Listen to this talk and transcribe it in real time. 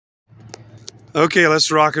Okay, let's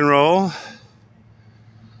rock and roll.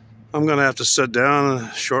 I'm gonna have to sit down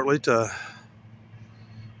shortly to,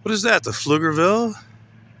 what is that, the Pflugerville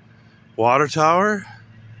water tower?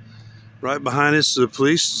 Right behind us, the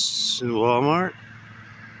police and Walmart.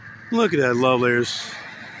 Look at that lovely,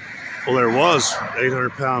 well, there was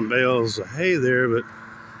 800-pound bales of hay there, but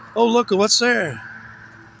oh, look at what's there.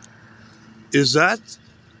 Is that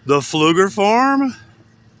the Pfluger farm?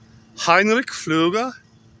 Heinrich Pfluger?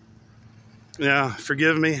 Yeah,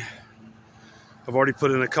 forgive me. I've already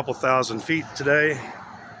put in a couple thousand feet today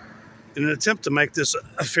in an attempt to make this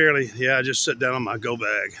a fairly, I just sit down on my go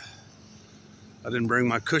bag. I didn't bring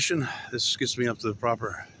my cushion. This gets me up to the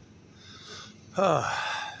proper. Well,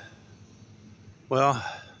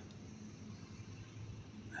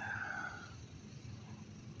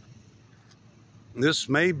 this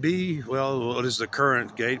may be, well, what is the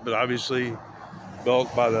current gate, but obviously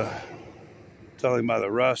built by the, telling by the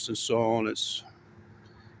rust and so on, it's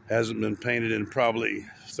hasn't been painted in probably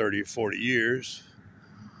 30 or 40 years.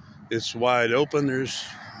 It's wide open. There's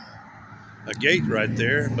a gate right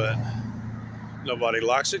there, but nobody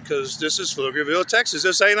locks it because this is Pflugerville, Texas.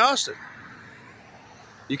 This ain't Austin.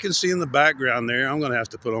 You can see in the background there, I'm going to have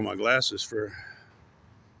to put on my glasses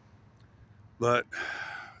but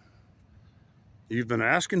you've been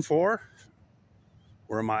asking for,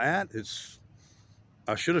 where am I at?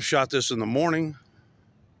 I should have shot this in the morning,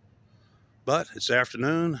 but it's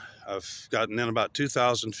afternoon. I've gotten in about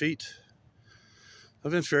 2,000 feet.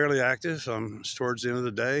 I've been fairly active. It's towards the end of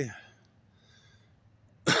the day.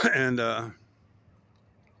 And thought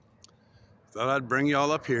I'd bring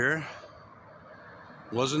y'all up here.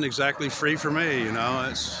 Wasn't exactly free for me, you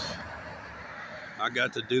know. I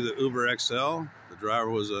got to do the Uber XL. The driver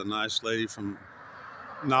was a nice lady from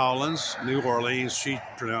New Orleans. She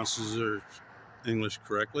pronounces her English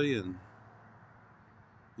correctly. And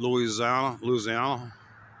Louisiana.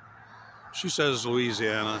 She says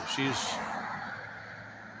Louisiana.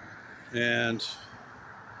 And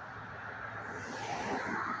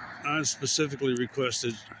I specifically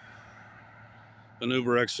requested an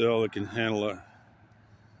Uber XL that can handle a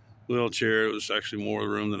wheelchair. It was actually more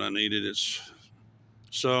room than I needed.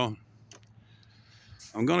 So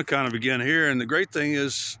I'm going to kind of begin here. And the great thing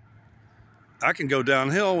is I can go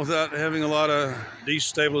downhill without having a lot of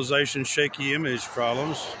destabilization, shaky image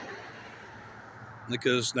problems.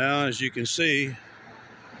 Because now, as you can see,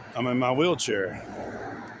 I'm in my wheelchair.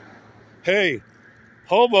 Hey,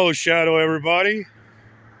 hobo shadow, everybody.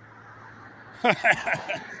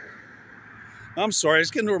 I'm sorry,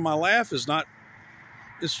 it's getting to where my laugh is not,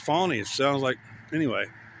 it's phony. It sounds like, anyway.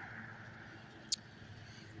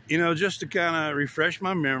 You know, just to kind of refresh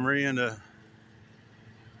my memory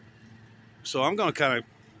so I'm going to kind of,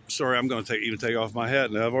 sorry, I'm going to even take off my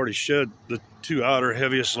hat now. I've already shed the two outer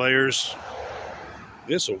heaviest layers.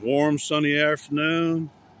 It's a warm, sunny afternoon.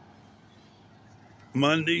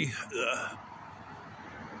 Monday,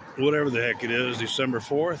 whatever the heck it is, December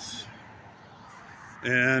 4th.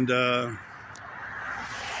 And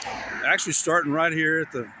actually starting right here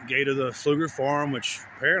at the gate of the Pfluger farm, which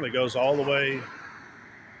apparently goes all the way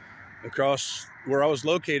across. Where I was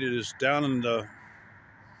located is down in the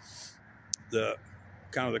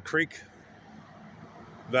kind of the creek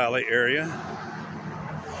valley area.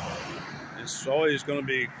 It's always going to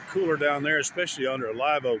be cooler down there, especially under a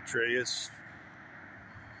live oak tree.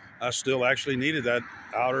 I still actually needed that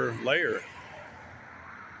outer layer.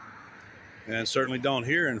 And certainly don't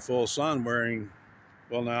here in full sun wearing,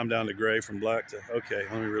 well, now I'm down to gray from black to, okay,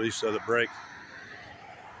 let me release the other brake.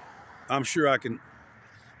 I'm sure I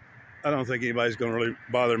don't think anybody's going to really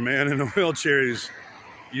bother a man in a wheelchair who's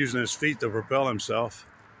using his feet to propel himself.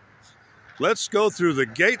 Let's go through the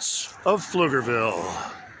gates of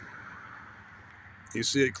Pflugerville. You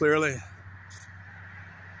see it clearly?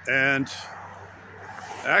 And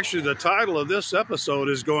actually the title of this episode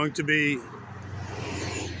is going to be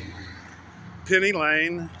Penny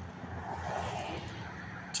Lane,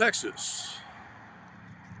 Texas.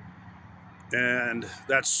 And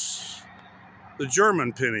that's the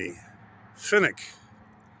German penny, pfennig.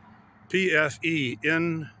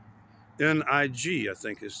 Pfennig, I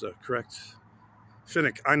think is the correct.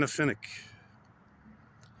 Pfennig, eine Pfennig.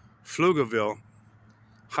 Pflugerville.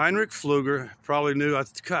 Heinrich Pfluger, probably knew,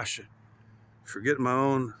 gosh, forget my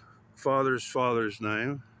own father's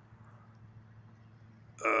name.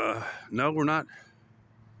 No, we're not.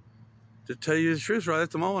 To tell you the truth, right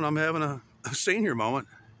at the moment, I'm having a senior moment.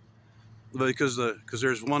 Because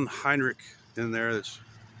there's one Heinrich in there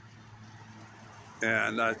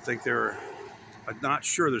and I think I'm not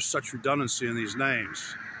sure there's such redundancy in these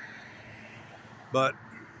names. But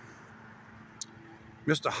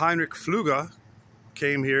Mr. Heinrich Pfluger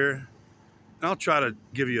came here, and I'll try to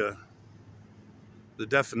give you the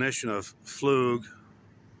definition of Pflug.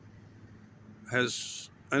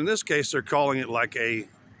 In this case, they're calling it like a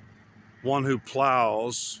one who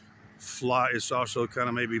plows. Fly is also kind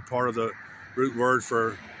of maybe part of the root word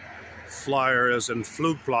for flyer, as in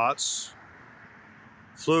Flugplatz.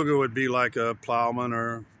 Pfluger would be like a plowman,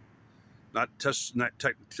 or not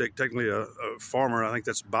technically a farmer. I think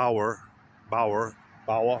that's Bauer.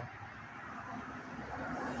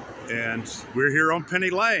 And we're here on Penny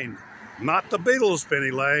Lane, not the Beatles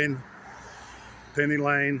Penny Lane. Penny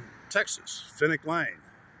Lane, Texas, Pfennig Lane,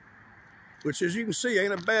 which, as you can see,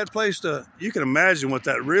 ain't a bad place to. You can imagine what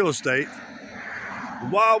that real estate.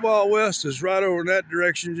 Wild Wild West is right over in that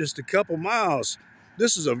direction, just a couple miles.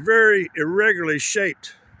 This is a very irregularly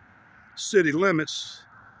shaped city limits.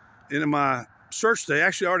 And in my search day, I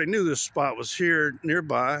actually already knew this spot was here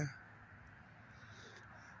nearby.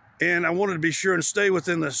 And I wanted to be sure and stay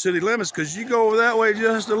within the city limits, because you go over that way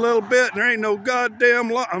just a little bit and there ain't no goddamn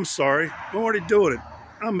law. I'm sorry, I'm already doing it.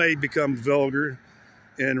 I may become vulgar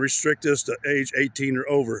and restrict this to age 18 or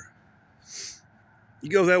over. You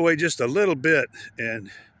go that way just a little bit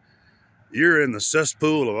and you're in the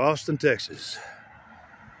cesspool of Austin, Texas.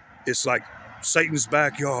 It's like Satan's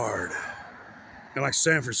backyard, and like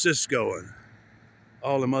San Francisco and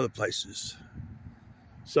all them other places.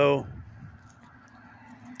 So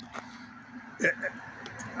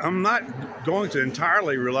I'm not going to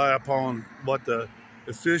entirely rely upon what the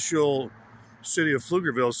official city of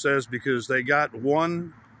Pflugerville says, because they got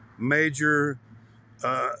one major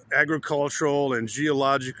agricultural and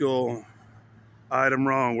geological item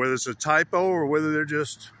wrong. Whether it's a typo or whether they're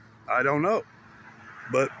just, I don't know.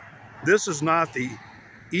 But this is not the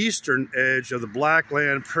eastern edge of the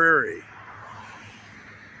Blackland Prairie.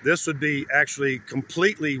 This would be actually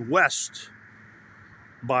completely west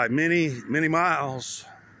by many, many miles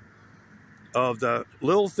of the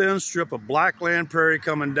little thin strip of Blackland Prairie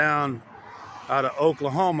coming down out of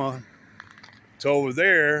Oklahoma to over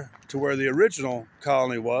there to where the original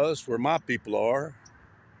colony was, where my people are.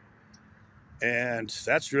 And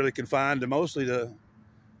that's really confined to mostly the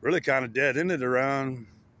really kind of dead ended around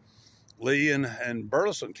Lee and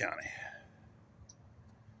Burleson County.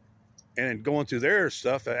 And going through their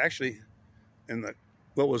stuff, actually in the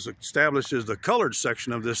what was established as the colored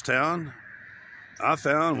section of this town, I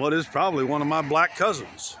found what is probably one of my black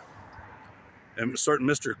cousins, and a certain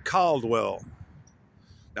Mr. Caldwell.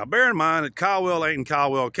 Now, bear in mind that Caldwell ain't in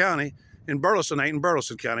Caldwell County, and Burleson ain't in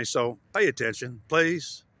Burleson County, so pay attention,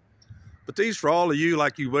 please. But these, for all of you,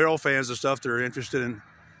 like you whale fans and stuff, that are interested in,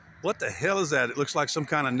 what the hell is that? It looks like some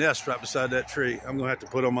kind of nest right beside that tree. I'm going to have to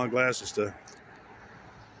put on my glasses to...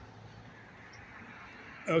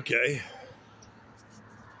 Okay.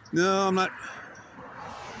 No, I'm not.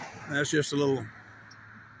 That's just a little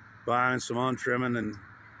vine, some on trimming, and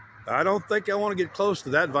I don't think I want to get close to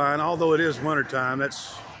that vine, although it is wintertime.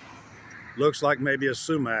 That's looks like maybe a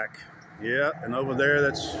sumac. Yeah, and over there,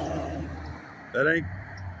 that ain't.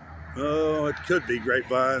 Oh, it could be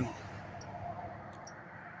grapevine.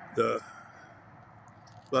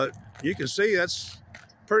 But you can see that's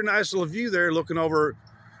a pretty nice little view there, looking over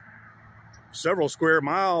several square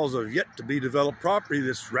miles of yet to be developed property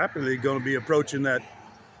that's rapidly going to be approaching that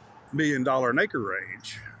 $1 million an acre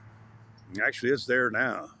range. Actually, it's there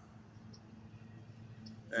now.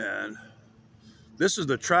 And this is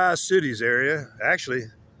the Tri-Cities area. Actually,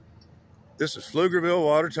 this is Pflugerville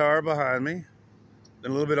Water Tower behind me.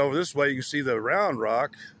 Then a little bit over this way, you can see the Round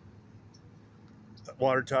Rock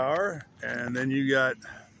Water Tower. And then you got,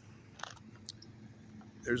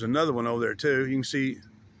 there's another one over there too. You can see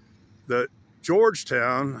the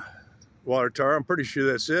Georgetown Water Tower. I'm pretty sure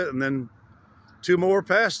that's it. And then two more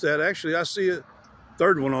past that. Actually, I see a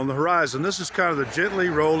third one on the horizon. This is kind of the gently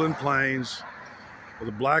rolling plains of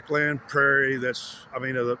the Blackland Prairie. That's, I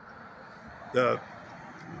mean, of the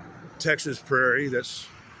Texas Prairie. That's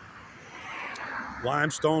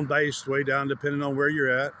limestone based way down, depending on where you're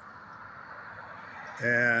at.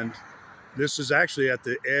 And this is actually at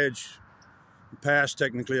the edge, past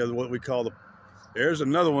technically of what we call the, there's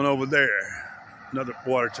another one over there, another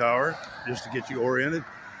water tower, just to get you oriented.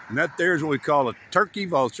 And that there is what we call a turkey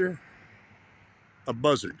vulture, a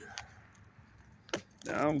buzzard.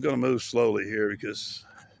 Now I'm gonna move slowly here because,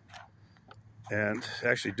 and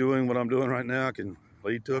actually doing what I'm doing right now can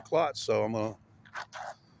lead to a clot. So I'm gonna,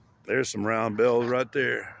 there's some round bells right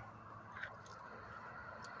there.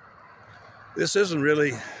 This isn't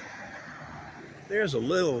really, there's a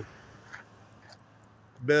little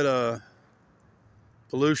bit of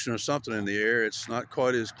pollution or something in the air. It's not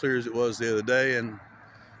quite as clear as it was the other day, and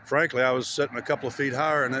frankly, I was sitting a couple of feet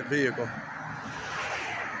higher in that vehicle.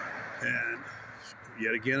 And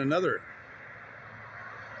yet again, another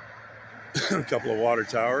couple of water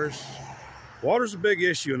towers. Water's a big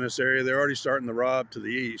issue in this area. They're already starting to rob to the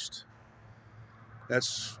east.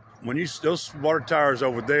 That's when those water towers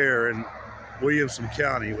over there in Williamson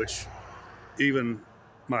County, which even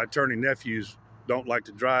my attorney nephews don't like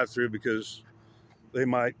to drive through because they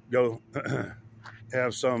might go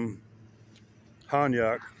have some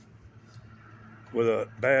Hanyak with a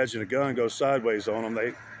badge and a gun go sideways on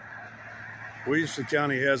them. Williamson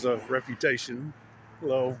County has a reputation.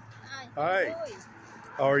 Hello. Hi.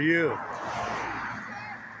 How are you?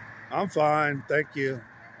 I'm fine, thank you.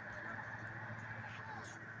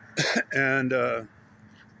 And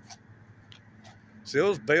see,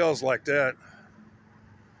 those bales like that,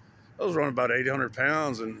 those run about 800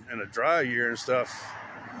 pounds in a dry year and stuff.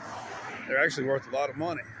 They're actually worth a lot of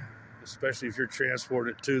money, especially if you're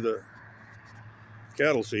transporting it to the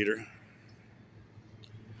cattle feeder.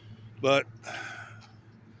 But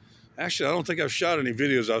actually, I don't think I've shot any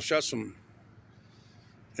videos. I've shot some.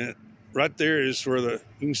 And right there is where you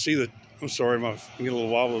can see the, I'm sorry, I get a little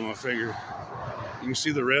wobble in my finger. You can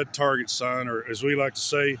see the red target sign, or as we like to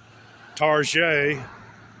say, Target.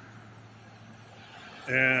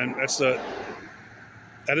 And that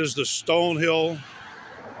is the Stonehill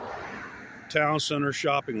Town Center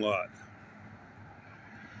shopping lot.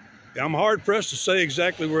 I'm hard pressed to say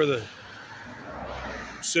exactly where the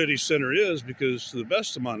city center is because, to the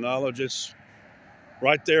best of my knowledge, it's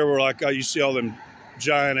right there where you see all them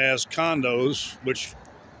giant ass condos, which,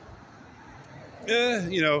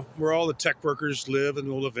 where all the tech workers live and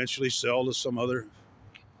will eventually sell to somebody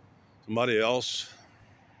else.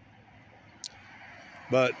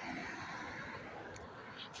 But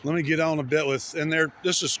let me get on a bit with,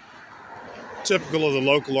 this is typical of the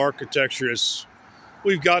local architecture.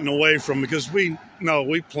 We've gotten away from, because we've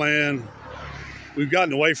gotten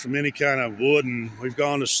away from any kind of wood, and we've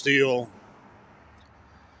gone to steel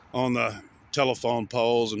on the telephone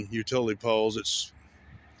poles and utility poles. It's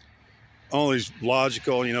only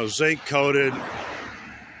logical, zinc coated,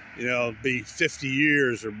 be 50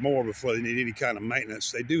 years or more before they need any kind of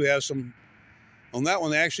maintenance. They do have some, on that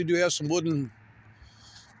one, they actually do have some wooden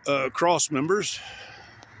cross members,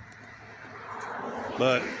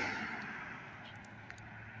 but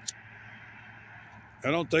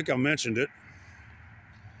I don't think I mentioned it.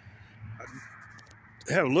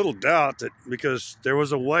 I had a little doubt that, because there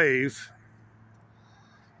was a wave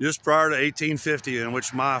just prior to 1850 in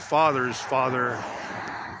which my father's father,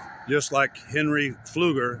 just like Henry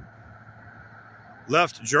Pfluger,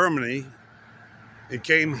 left Germany and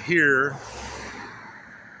came here.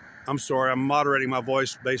 I'm sorry, I'm moderating my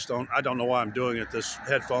voice based on, I don't know why I'm doing it. This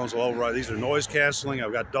headphones will override. These are noise canceling.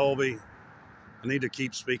 I've got Dolby. I need to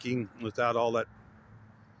keep speaking without all that.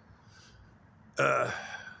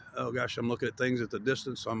 Oh gosh, I'm looking at things at the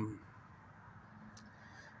distance.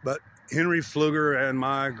 But Henry Pfluger and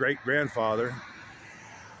my great-grandfather,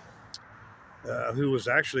 who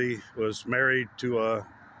was married to a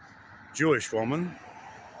Jewish woman,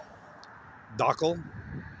 Dockel,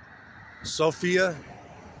 Sophia,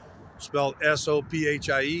 spelled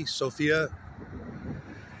S-O-P-H-I-E, Sophia,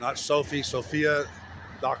 not Sophie, Sophia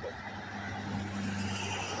Dockel.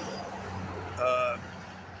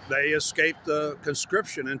 They escaped the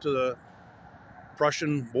conscription into the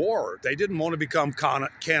Prussian War. They didn't want to become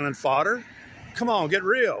cannon fodder. Come on, get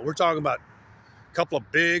real. We're talking about a couple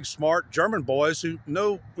of big, smart German boys who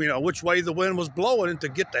know, which way the wind was blowing and to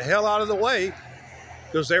get the hell out of the way,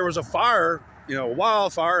 because there was a fire, a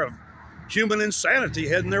wildfire of human insanity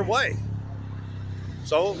heading their way.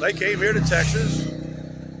 So they came here to Texas,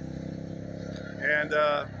 and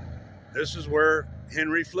this is where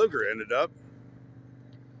Henry Pfluger ended up.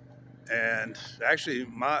 And actually,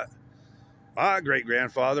 my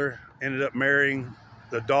great-grandfather ended up marrying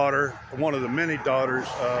the daughter, one of the many daughters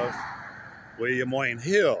of William Wayne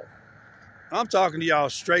Hill. I'm talking to y'all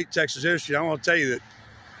straight Texas history. I want to tell you that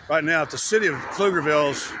right now, if the city of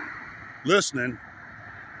Pflugerville's listening,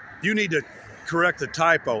 you need to correct the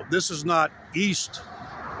typo. This is not east.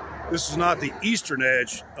 This is not the eastern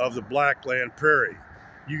edge of the Blackland Prairie.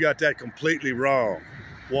 You got that completely wrong.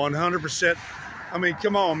 100%. I mean,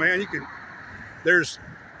 come on, man. There's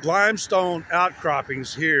limestone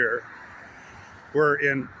outcroppings here where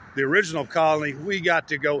in the original colony, we got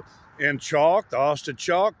to go in chalk, the Austin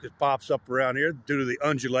chalk that pops up around here due to the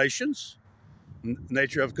undulations,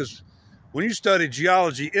 nature of, because when you study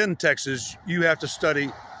geology in Texas, you have to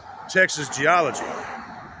study Texas geology.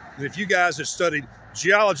 And if you guys had studied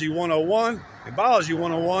Geology 101 and Biology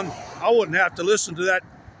 101, I wouldn't have to listen to that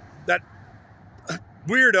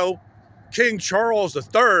weirdo King Charles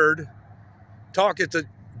III talk at the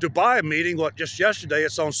Dubai meeting, just yesterday.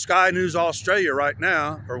 It's on Sky News Australia right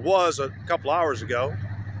now, or was a couple hours ago,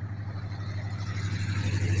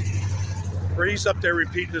 where he's up there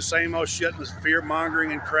repeating the same old shit and this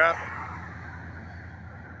fear-mongering and crap.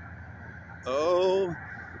 Oh,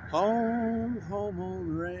 home on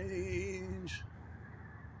the range,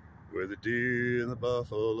 where the deer and the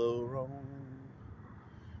buffalo roam,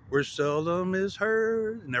 where seldom is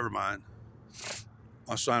heard. Never mind.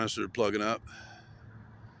 My sinuses are plugging up.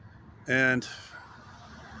 And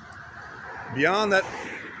beyond that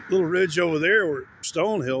little ridge over there where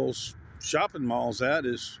Stonehill's shopping mall's at,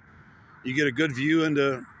 is you get a good view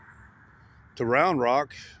into Round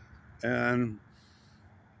Rock. And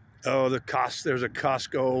there's a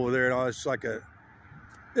Costco over there. And it's like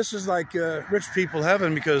this is like rich people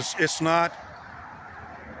heaven, because it's not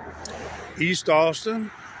East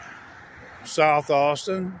Austin, South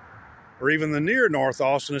Austin, or even the near North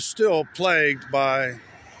Austin is still plagued by,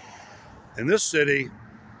 in this city,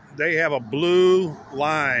 they have a blue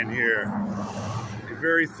line here. A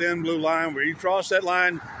very thin blue line where you cross that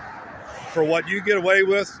line for what you get away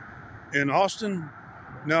with in Austin.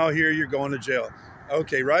 No, here you're going to jail.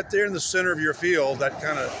 Okay, right there in the center of your field, that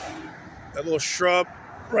little shrub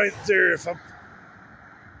right there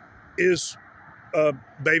is a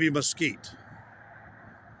baby mesquite.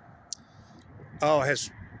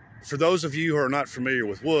 For those of you who are not familiar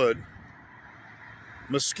with wood,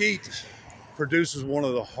 mesquite produces one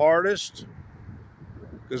of the hardest,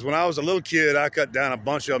 because when I was a little kid, I cut down a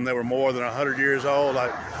bunch of them that were more than 100 years old.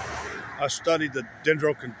 I studied the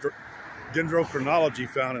dendrochronology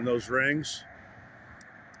found in those rings.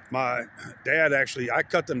 My dad I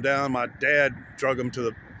cut them down. My dad drug them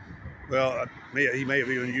to he may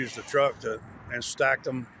have even used the truck and stacked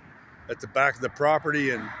them at the back of the property.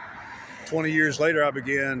 And 20 years later, I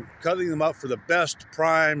began cutting them up for the best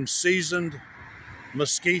prime seasoned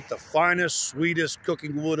mesquite, the finest, sweetest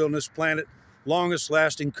cooking wood on this planet, longest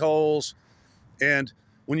lasting coals. And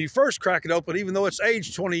when you first crack it open, even though it's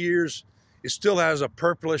aged 20 years, it still has a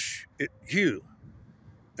purplish hue.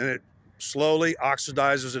 And it slowly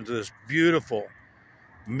oxidizes into this beautiful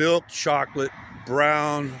milk chocolate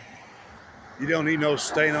brown. You don't need no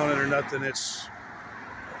stain on it or nothing. It's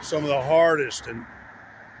some of the hardest and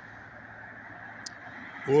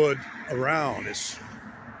wood around.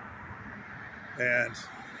 And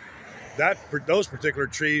those particular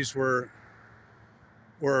trees were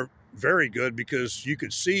very good, because you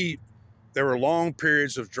could see there were long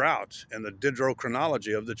periods of drought in the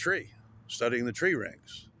dendrochronology of the tree, studying the tree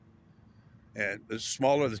rings. And the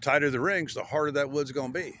smaller, the tighter the rings, the harder that wood's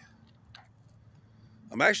going to be.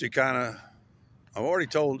 I've already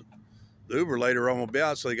told the Uber later on we'll be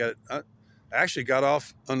out, so I actually got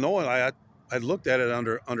off unknowing. I looked at it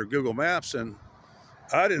under Google Maps, and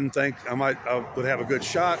I didn't think I would have a good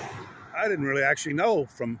shot. I didn't really actually know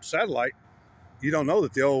from satellite. You don't know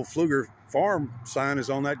that the old Pfluger farm sign is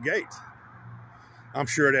on that gate. I'm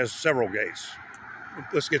sure it has several gates.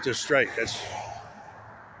 Let's get this straight.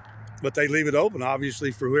 But they leave it open,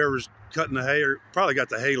 obviously, for whoever's cutting the hay, or probably got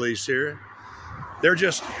the hay lease here.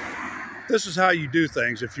 This is how you do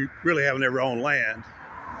things if you really haven't ever owned land.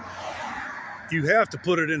 You have to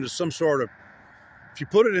put it into if you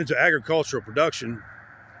put it into agricultural production,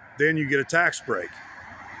 then you get a tax break.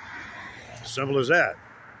 Simple as that.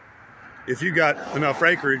 If you got enough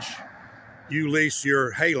acreage, you lease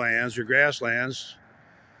your hay lands, your grasslands,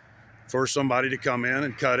 for somebody to come in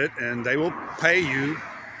and cut it, and they will pay you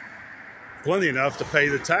plenty enough to pay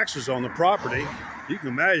the taxes on the property. You can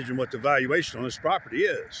imagine what the valuation on this property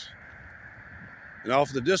is. And off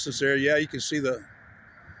in the distance there, yeah, you can see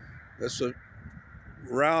that's a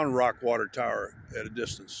Round Rock water tower at a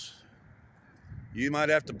distance. You might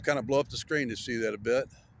have to kind of blow up the screen to see that a bit.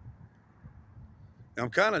 Now, I'm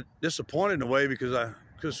kind of disappointed in a way, because I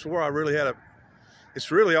could have swore I really had it's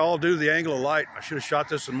really all due to the angle of light. I should have shot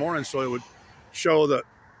this in the morning so it would show the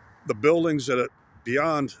buildings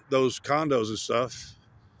beyond those condos and stuff.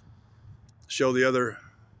 Show the other,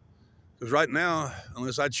 because right now,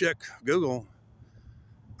 unless I check Google,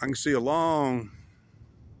 I can see because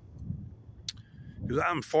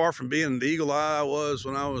I'm far from being the eagle eye I was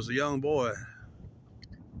when I was a young boy.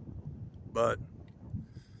 But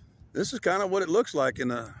this is kind of what it looks like in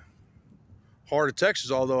the heart of Texas,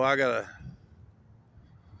 although I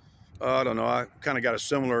don't know, I kind of got a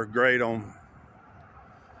similar grade I'm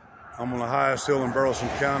on the highest hill in Burleson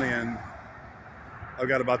County, and I've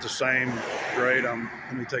got about the same grade.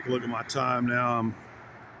 Let me take a look at my time now.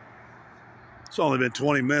 It's only been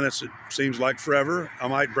 20 minutes. It seems like forever. I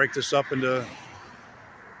might break this up into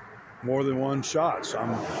more than one shot. So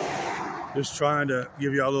I'm just trying to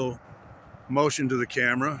give you a little motion to the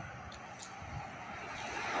camera.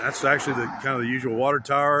 That's actually the kind of the usual water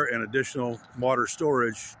tower and additional water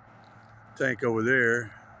storage tank over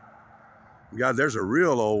there. God, there's a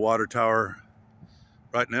real old water tower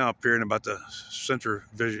right now up here in about the center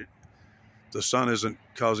vision. The sun isn't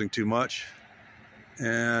causing too much.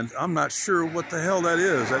 And I'm not sure what the hell that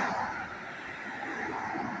is. That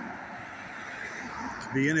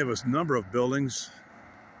could be any of a number of buildings.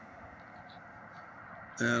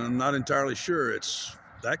 And I'm not entirely sure.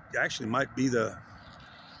 That actually might be the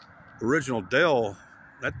original Dell.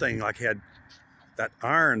 That thing like had that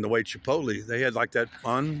iron the way Chipotle. They had like that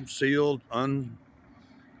unsealed,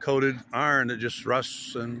 uncoated iron that just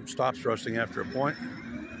rusts and stops rusting after a point.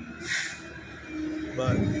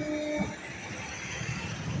 But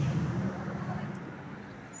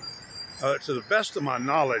to the best of my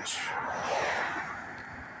knowledge,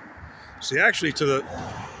 see, actually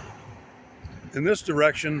in this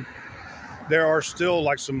direction, there are still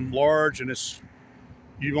like some large, and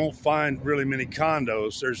you won't find really many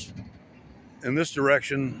condos. There's, in this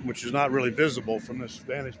direction, which is not really visible from this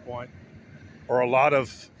vantage point, are a lot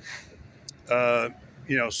of,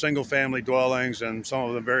 single family dwellings, and some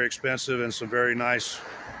of them very expensive, and some very nice,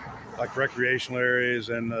 like recreational areas,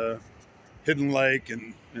 and hidden lake,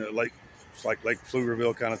 and lake, it's like Lake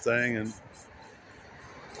Pflugerville kind of thing. And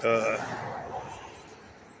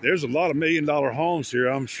there's a lot of $1 million homes here.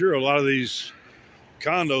 I'm sure a lot of these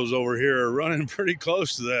condos over here are running pretty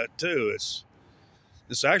close to that too.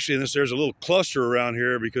 It's actually, there's a little cluster around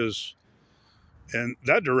here because, and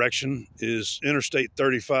that direction is Interstate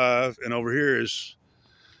 35, and over here is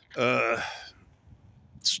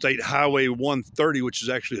State Highway 130, which is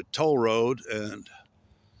actually a toll road, and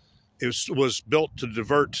it was built to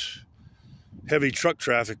divert heavy truck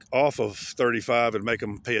traffic off of 35 and make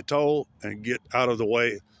them pay a toll and get out of the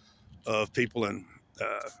way of people in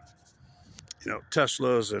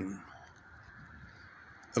Teslas and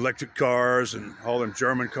electric cars and all them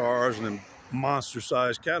German cars and them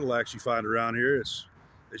monster-sized Cadillacs you find around here.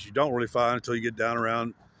 That you don't really find until you get down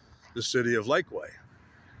around the city of Lakeway.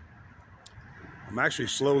 I'm actually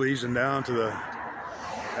slowly easing down to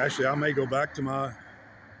actually I may go back to my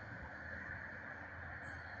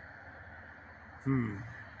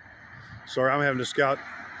sorry, I'm having to scout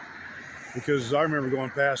because I remember going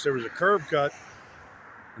past, there was a curb cut,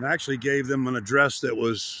 and I actually gave them an address that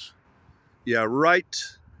was, right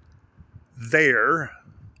there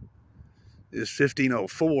is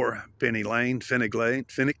 1504 Pfennig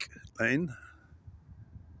Lane.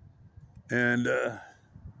 And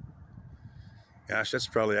gosh, that's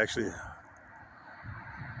probably actually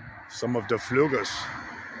some of the Pflugers.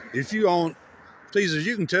 If you own, please, as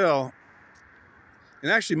you can tell,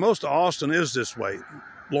 and actually most of Austin is this way.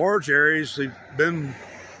 Large areas, they've been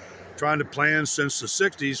trying to plan since the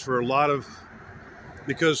 60s for a lot of,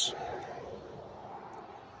 because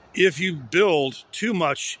if you build too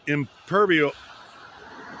much impervious,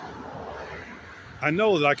 I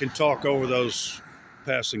know that I can talk over those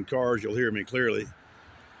passing cars, you'll hear me clearly.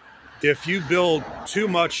 If you build too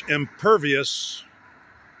much impervious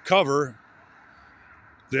cover,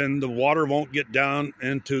 then the water won't get down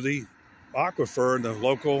into the aquifer in the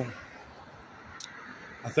local,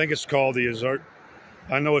 I think it's called the Azart.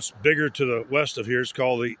 I know it's bigger to the west of here. It's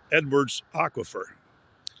called the Edwards Aquifer.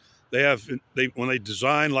 When they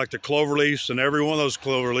design like the cloverleafs, and every one of those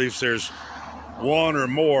cloverleafs, there's one or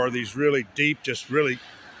more of these really deep, just really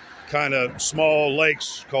kind of small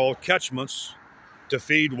lakes called catchments to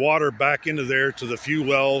feed water back into there to the few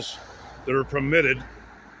wells that are permitted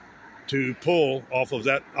to pull off of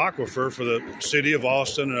that aquifer for the city of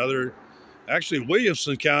Austin and other. Actually,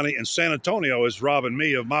 Williamson County and San Antonio is robbing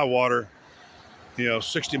me of my water,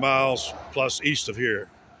 60 miles plus east of here,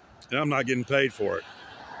 and I'm not getting paid for it.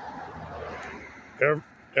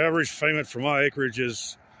 Average payment for my acreage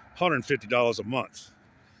is $150 a month.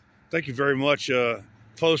 Thank you very much,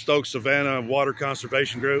 Post Oak Savannah Water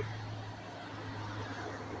Conservation Group.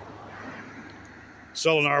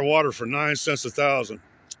 Selling our water for 9 cents a thousand.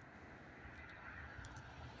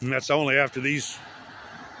 And that's only after the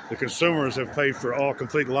consumers have paid for all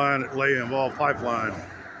complete line lay involved pipeline.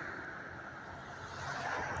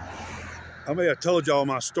 I may have told y'all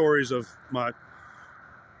my stories of my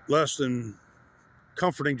less than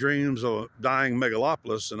comforting dreams of a dying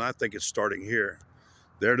megalopolis, and I think it's starting here.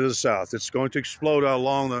 There to the south. It's going to explode out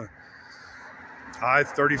along the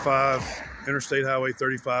I-35, Interstate Highway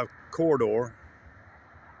 35 corridor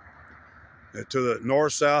to the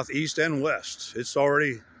north, south, east, and west. It's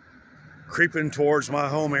already creeping towards my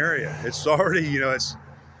home area. It's already,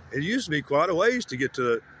 it used to be quite a ways to get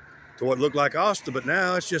to to what looked like Austin, but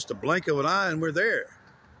now it's just a blink of an eye and we're there.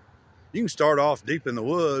 You can start off deep in the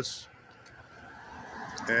woods,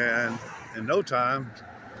 and in no time,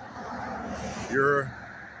 you're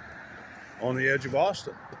on the edge of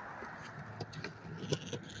Austin.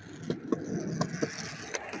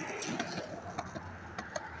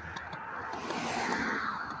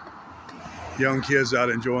 Young kids out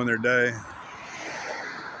enjoying their day.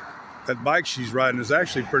 That bike she's riding is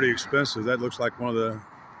actually pretty expensive. That looks like one of the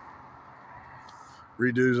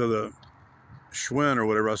redos of the Schwinn or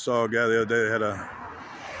whatever. I saw a guy the other day that had a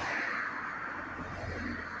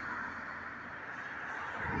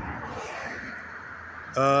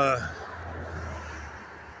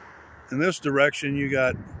in this direction you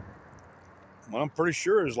got, well, I'm pretty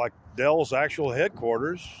sure is like Dell's actual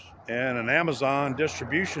headquarters and an Amazon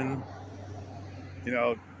distribution, you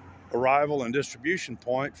know, arrival and distribution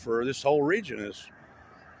point for this whole region is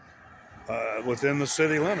within the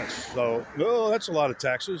city limits. So, oh, that's a lot of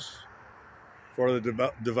taxes for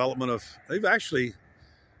the development of, they've actually,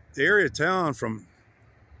 the area of town from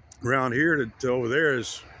around here to over there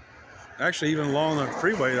is actually even along the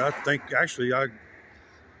freeway. I think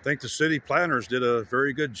the city planners did a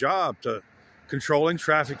very good job to controlling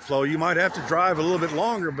traffic flow. You might have to drive a little bit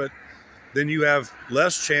longer, but then you have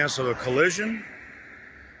less chance of a collision.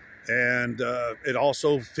 And it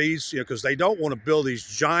also feeds, you know, because they don't want to build these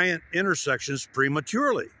giant intersections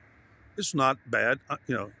prematurely. It's not bad,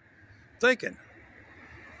 you know, thinking.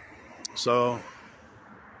 So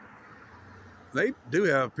they do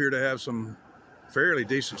appear to have some fairly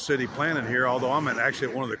decent city planning here, although I'm actually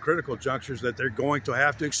at one of the critical junctures that they're going to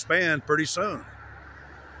have to expand pretty soon.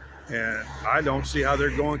 And I don't see how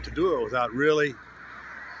they're going to do it without really,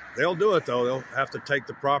 they'll do it though. They'll have to take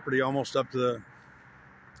the property almost up to the,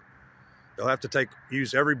 they'll have to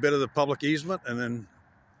use every bit of the public easement and then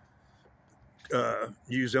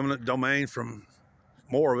use eminent domain from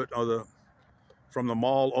more of it, or from the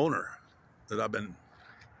mall owner that I've been.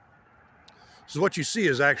 So what you see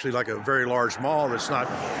is actually like a very large mall that's not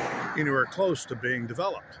anywhere close to being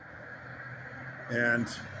developed. And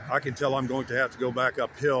I can tell I'm going to have to go back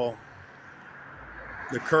uphill.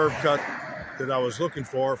 The curb cut that I was looking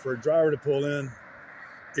for a driver to pull in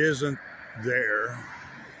isn't there.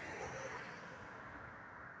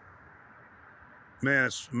 Man,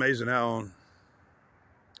 it's amazing how on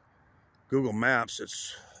Google Maps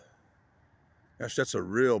it's, gosh, that's a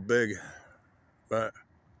real big, but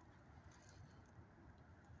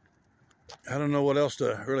I don't know what else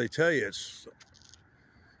to really tell you. It's,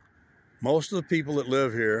 most of the people that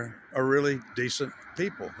live here are really decent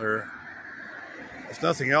people. They're, if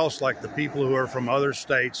nothing else, like the people who are from other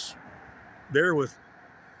states, they're with,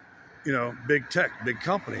 you know, big tech, big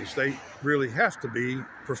companies. They really have to be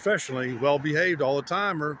professionally well behaved all the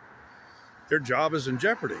time or their job is in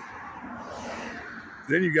jeopardy.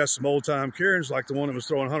 Then you got some old time Karens like the one that was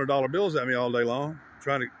throwing $100 bills at me all day long,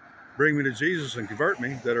 trying to bring me to Jesus and convert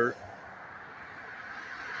me, that are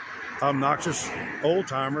obnoxious old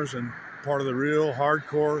timers and part of the real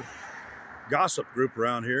hardcore gossip group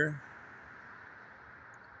around here.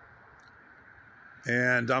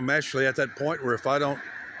 And I'm actually at that point where if I don't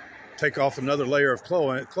take off another layer of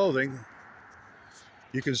clothing,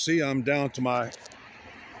 you can see I'm down to my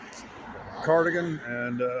cardigan,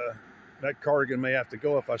 and that cardigan may have to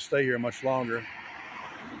go if I stay here much longer.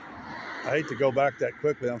 I hate to go back that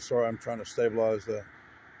quickly. I'm sorry, I'm trying to stabilize the...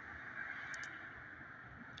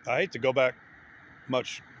 I hate to go back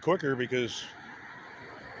much quicker because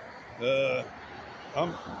for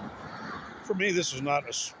me, this is not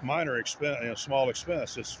a minor expense, a small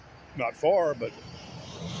expense. It's not far, but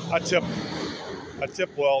I tip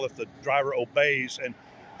well if the driver obeys and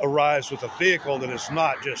arrives with a vehicle that is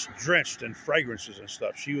not just drenched in fragrances and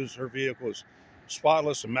stuff. Her vehicle is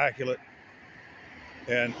spotless, immaculate,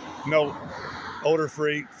 and no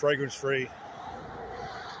odor-free, fragrance-free.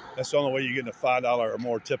 That's the only way you're getting a $5 or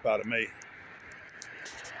more tip out of me.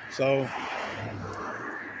 So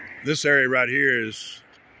this area right here is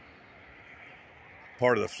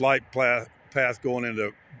part of the flight path going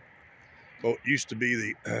into what used to be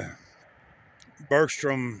the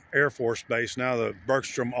Bergstrom Air Force Base, now the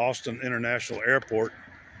Bergstrom Austin International Airport,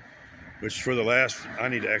 which for the last, I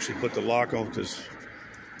need to actually put the lock on because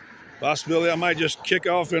possibility I might just kick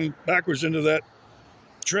off and backwards into that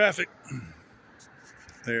traffic.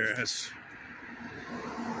 There, it's,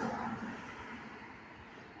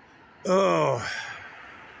 oh,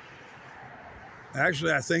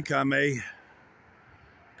 actually I think I may,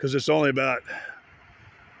 because it's only about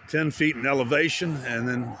 10 feet in elevation, and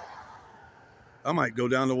then I might go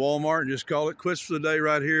down to Walmart and just call it quits for the day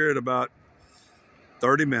right here at about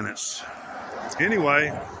 30 minutes.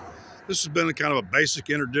 Anyway, This has been a kind of a basic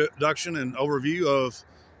introduction and overview of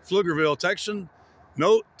Pflugerville, Texas.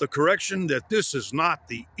 Note the correction that this is not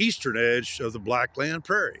the eastern edge of the Blackland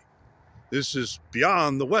Prairie. This is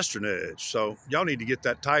beyond the western edge. So y'all need to get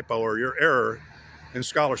that typo or your error in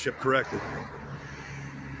scholarship corrected.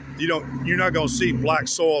 You're not going to see black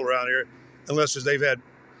soil around here unless they've had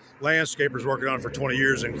landscapers working on it for 20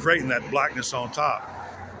 years and creating that blackness on top,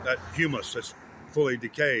 that humus that's fully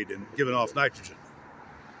decayed and giving off nitrogen.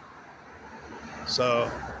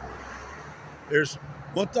 So there's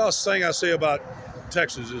one thing I say about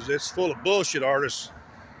Texas is it's full of bullshit artists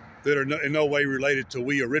that are in no way related to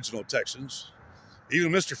we original Texans.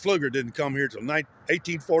 Even Mr. Pfluger didn't come here till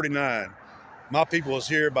 1849. My people was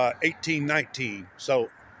here by 1819. So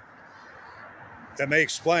that may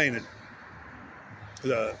explain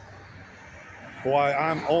it, why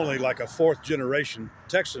I'm only like a fourth generation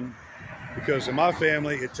Texan, because in my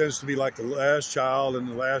family, it tends to be like the last child and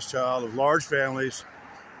the last child of large families.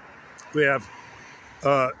 We have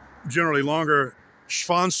generally longer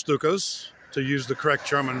Schwanzstückes, to use the correct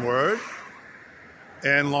German word,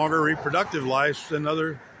 and longer reproductive lives than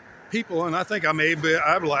other people. And I think I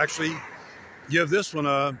will actually give this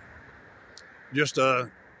one just a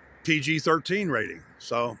PG-13 rating.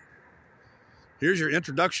 So here's your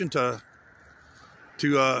introduction to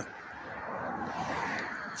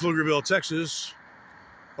Pflugerville, Texas,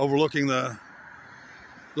 overlooking the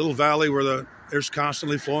little valley where there's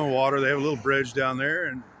constantly flowing water. They have a little bridge down there,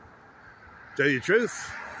 and tell you the truth,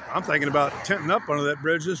 I'm thinking about tenting up under that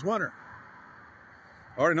bridge this winter.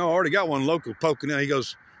 I already got one local poking in. He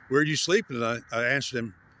goes, "Where are you sleeping?" And I answered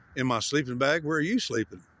him, "In my sleeping bag." "Where are you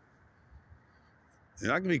sleeping?"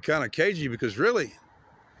 And I can be kind of cagey because really,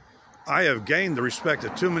 I have gained the respect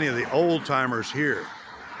of too many of the old timers here.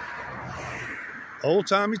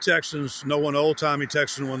 Old-timey Texans know an old-timey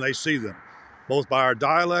Texan when they see them, both by our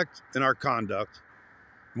dialect and our conduct.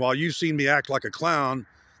 While you've seen me act like a clown,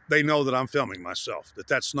 they know that I'm filming myself,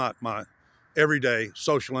 that's not my everyday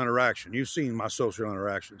social interaction. You've seen my social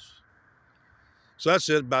interactions. So that's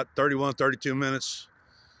it, about 31, 32 minutes.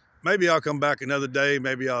 Maybe I'll come back another day.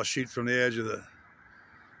 Maybe I'll shoot from the edge of the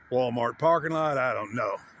Walmart parking lot. I don't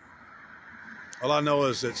know. All I know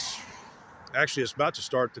is it's about to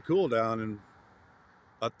start to cool down in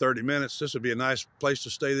about 30 minutes. This would be a nice place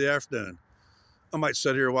to stay the afternoon. I might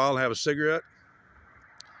sit here a while and have a cigarette,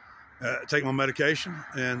 take my medication,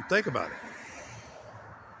 and think about it.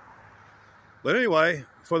 But anyway,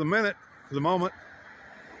 for the moment,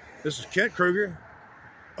 this is Kent Kruger,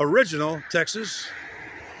 original Texas,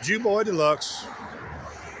 Jew Boy Deluxe.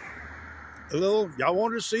 Y'all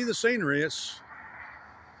wanted to see the scenery.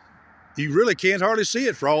 You really can't hardly see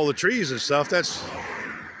it for all the trees and stuff. That's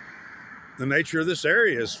the nature of this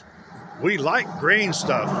area. We like green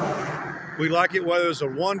stuff. We like it whether it's a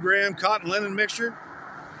 1 gram cotton linen mixture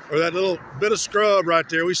or that little bit of scrub right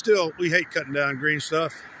there. We hate cutting down green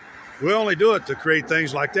stuff. We only do it to create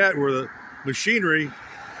things like that where the machinery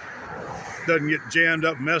doesn't get jammed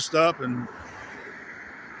up, messed up. And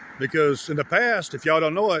because in the past, if y'all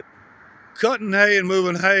don't know it, cutting hay and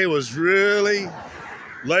moving hay was really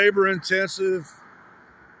labor intensive,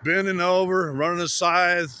 bending over, running a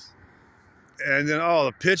scythe, and then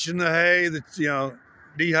the pitching the hay,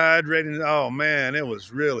 dehydrating. Oh man, it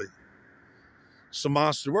was really some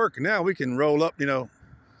monster work. And now we can roll up,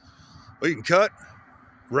 we can cut,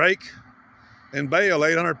 rake, and bale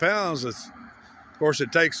 800 pounds. Of course,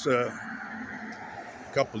 it takes a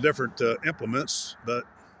couple of different implements, but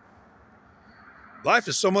life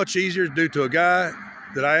is so much easier to do to a guy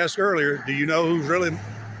that I asked earlier, do you know who's really,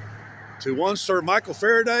 to one Sir Michael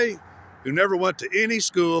Faraday, who never went to any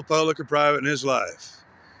school, public or private, in his life,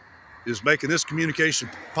 is making this communication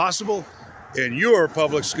possible in your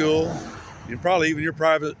public school and probably even your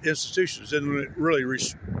private institutions. Didn't really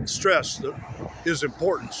stress his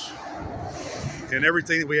importance in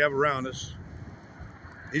everything that we have around us.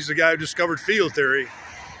 He's the guy who discovered field theory.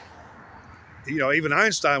 Even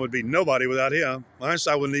Einstein would be nobody without him.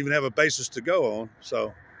 Einstein wouldn't even have a basis to go on.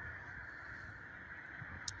 So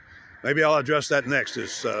maybe I'll address that next.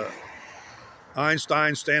 Is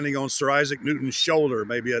Einstein standing on Sir Isaac Newton's shoulder,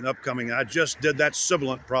 maybe an upcoming. I just did that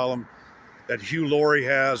sibilant problem that Hugh Laurie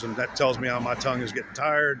has, and that tells me how my tongue is getting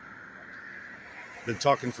tired. Been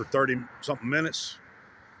talking for 30-something minutes.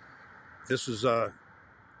 This is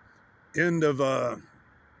end of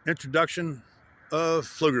introduction of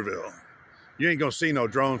Pflugerville. You ain't gonna see no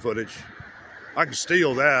drone footage. I can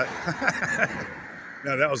steal that.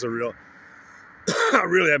 No, that was a real. I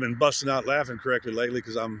really have been busting out laughing correctly lately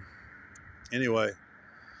because anyway,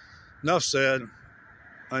 enough said.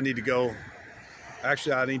 I need to go.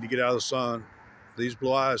 Actually, I need to get out of the sun. These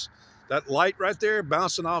blue eyes, That light right there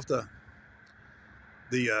bouncing off the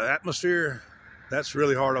atmosphere, that's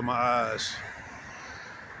really hard on my eyes.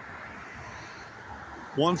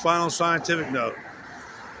 One final scientific note.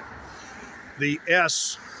 The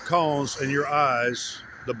S cones in your eyes,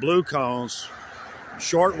 the blue cones,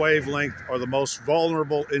 short wavelength, are the most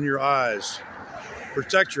vulnerable in your eyes.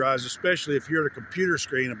 Protect your eyes, especially if you're at a computer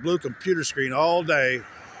screen, a blue computer screen all day,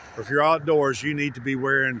 or if you're outdoors, you need to be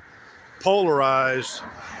wearing polarized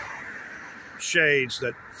shades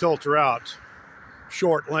that filter out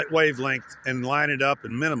short wavelength and line it up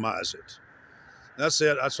and minimize it. That's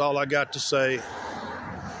it. That's all I got to say.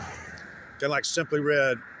 Kind of like Simply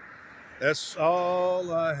Red. That's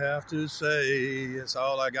all I have to say. That's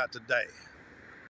all I got today.